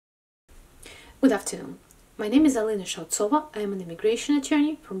Good afternoon. My name is Alena Shautsova. I am an immigration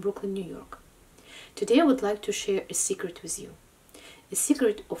attorney from Brooklyn, New York. Today I would like to share a secret with you. A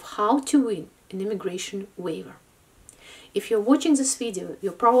secret of how to win an immigration waiver. If you're watching this video,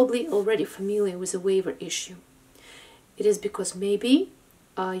 you're probably already familiar with the waiver issue. It is because maybe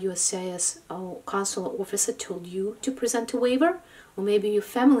USCIS consular officer told you to present a waiver, or maybe your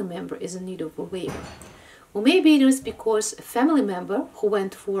family member is in need of a waiver. Or maybe it is because a family member who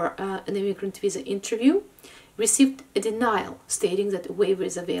went for an immigrant visa interview received a denial stating that a waiver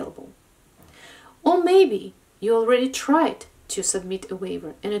is available. Or maybe you already tried to submit a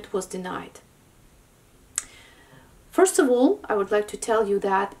waiver and it was denied. First of all, I would like to tell you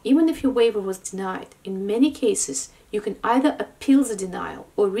that even if your waiver was denied, in many cases you can either appeal the denial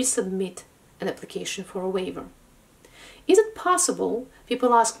or resubmit an application for a waiver. Is it possible,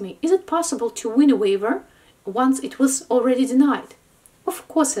 people ask me, is it possible to win a waiver once it was already denied? Of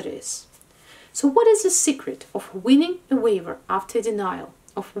course it is. So what is the secret of winning a waiver after a denial,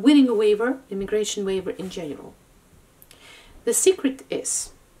 of winning a waiver, immigration waiver in general? The secret is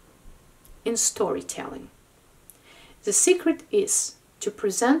in storytelling. The secret is to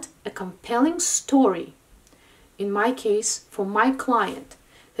present a compelling story, in my case, for my client,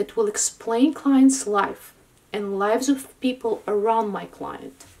 that will explain client's life and lives of people around my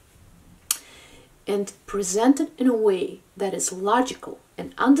client, and present it in a way that is logical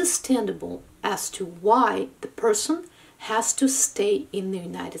and understandable as to why the person has to stay in the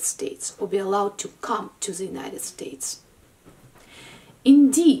United States or be allowed to come to the United States.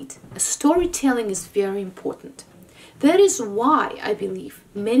 Indeed, storytelling is very important. That is why I believe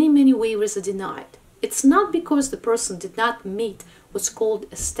many waivers are denied. It's not because the person did not meet what's called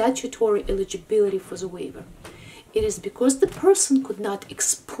a statutory eligibility for the waiver. It is because the person could not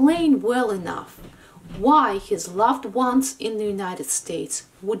explain well enough why his loved ones in the United States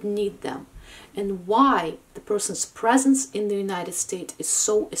would need them and why the person's presence in the United States is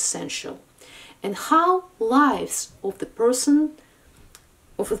so essential, and how lives of the person,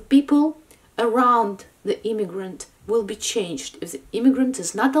 of the people around the immigrant will be changed if the immigrant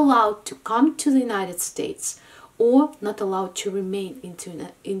is not allowed to come to the United States or not allowed to remain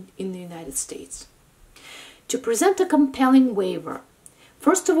in the United States. To present a compelling waiver,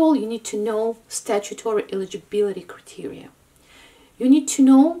 first of all, you need to know statutory eligibility criteria. You need to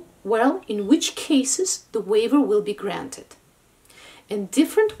know, well, in which cases the waiver will be granted. And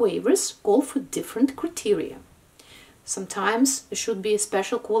different waivers call for different criteria. Sometimes there should be a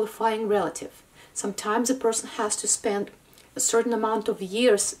special qualifying relative. Sometimes a person has to spend a certain amount of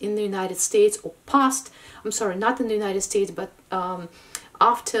years in the United States or not in the United States, but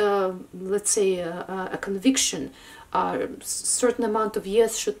after, let's say, a conviction, a certain amount of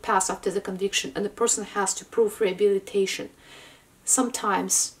years should pass after the conviction, and the person has to prove rehabilitation.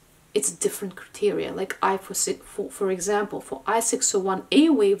 Sometimes it's different criteria, like for example, for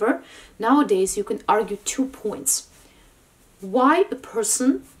I-601A waiver, nowadays you can argue 2 points. Why a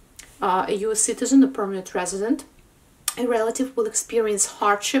person, a U.S. citizen, a permanent resident, a relative will experience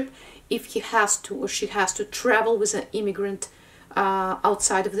hardship if he has to or she has to travel with an immigrant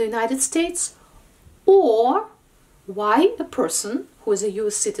outside of the United States, or why a person who is a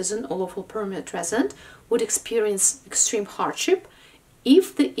U.S. citizen or lawful permanent resident would experience extreme hardship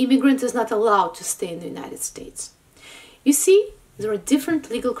if the immigrant is not allowed to stay in the United States. You see, there are different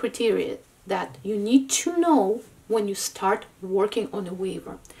legal criteria that you need to know when you start working on a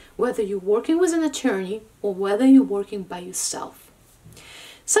waiver, whether you're working with an attorney or whether you're working by yourself.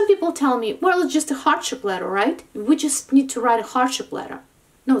 Some people tell me, well, it's just a hardship letter, right? We just need to write a hardship letter.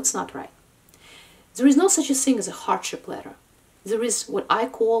 No, it's not right. There is no such a thing as a hardship letter. There is what I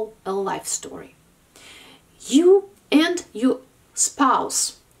call a life story. You and your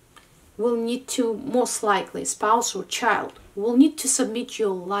spouse will need to, most likely, spouse or child, will need to submit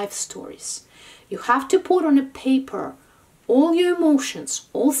your life stories. You have to put on a paper all your emotions,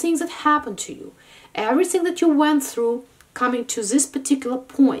 all things that happened to you, everything that you went through coming to this particular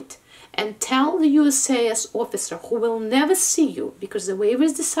point, and tell the USCIS officer, who will never see you because the waiver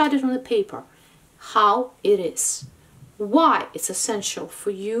is decided on the paper, how it is, why it's essential for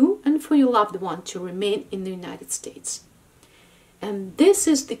you and for your loved one to remain in the United States. And this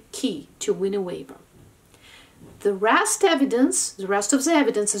is the key to win a waiver. The rest of the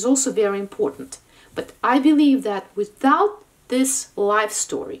evidence is also very important, but I believe that without this life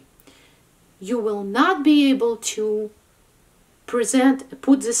story, you will not be able to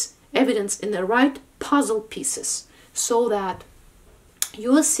put this evidence in the right puzzle pieces so that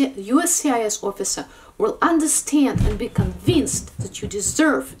USCIS officer will understand and be convinced that you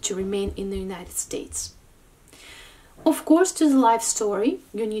deserve to remain in the United States. Of course, to the life story,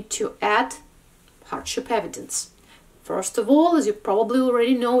 you need to add hardship evidence. First of all, as you probably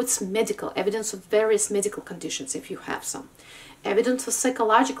already know, it's medical evidence of various medical conditions if you have some. Evidence of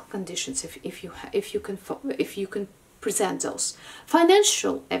psychological conditions if you can present those.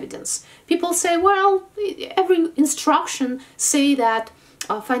 Financial evidence. People say, well, every instruction say that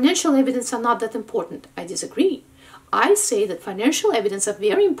financial evidence are not that important. I disagree. I say that financial evidence are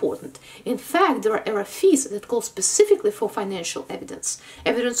very important. In fact, there are RFEs that call specifically for financial evidence.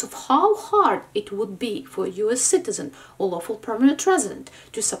 Evidence of how hard it would be for a US citizen or lawful permanent resident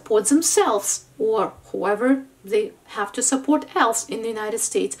to support themselves or whoever they have to support else in the United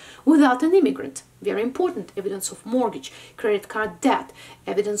States without an immigrant. Very important. Evidence of mortgage, credit card debt,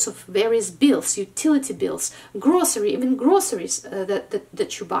 evidence of various bills, utility bills, grocery, even groceries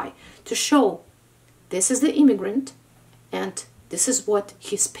that you buy, to show this is the immigrant and this is what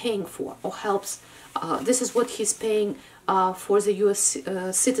he's paying for or helps. This is what he's paying for the US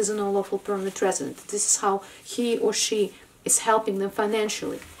citizen or lawful permanent resident. This is how he or she is helping them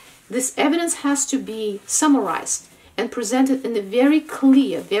financially. This evidence has to be summarized and presented in a very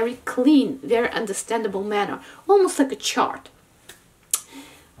clear, very clean, very understandable manner, almost like a chart.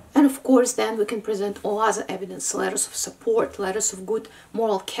 And of course, then we can present all other evidence, letters of support, letters of good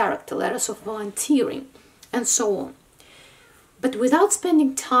moral character, letters of volunteering, and so on. But without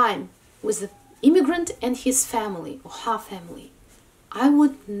spending time with the immigrant and his family or her family, I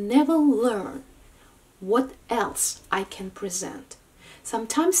would never learn what else I can present.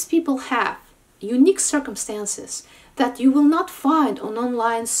 Sometimes people have unique circumstances that you will not find on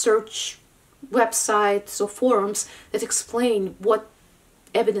online search websites or forums that explain what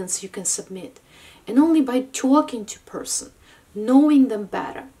evidence you can submit. And only by talking to a person, knowing them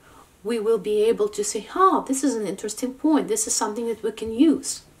better, we will be able to say, oh, this is an interesting point. This is something that we can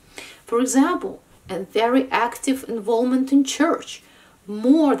use. For example, a very active involvement in church,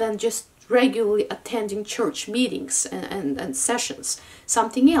 more than just regularly attending church meetings and sessions.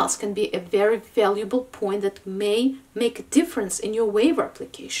 Something else can be a very valuable point that may make a difference in your waiver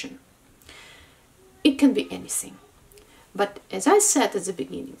application. It can be anything. But as I said at the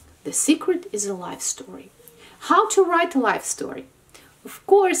beginning, the secret is a life story. How to write a life story? Of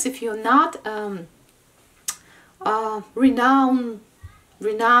course, if you're not renowned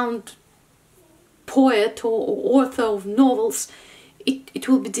poet or author of novels, it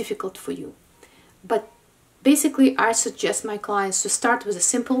will be difficult for you. But basically, I suggest my clients to start with a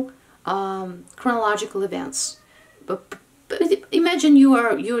simple chronological events. But imagine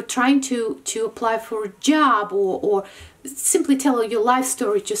you're trying to apply for a job or simply tell your life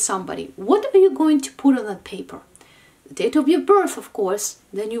story to somebody. What are you going to put on that paper? The date of your birth, of course.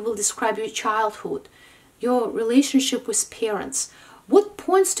 Then you will describe your childhood, your relationship with parents. What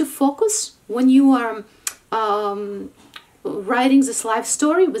points to focus when you are writing this life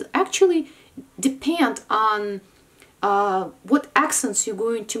story will actually depend on what accents you're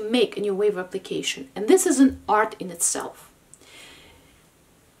going to make in your waiver application. And this is an art in itself.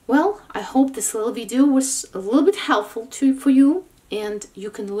 Well, I hope this little video was a little bit helpful for you, and you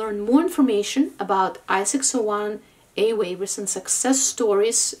can learn more information about I-601A waivers and success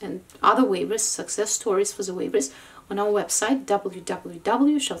stories and other waivers, success stories for the waivers, on our website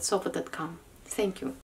www.shautsova.com. Thank you.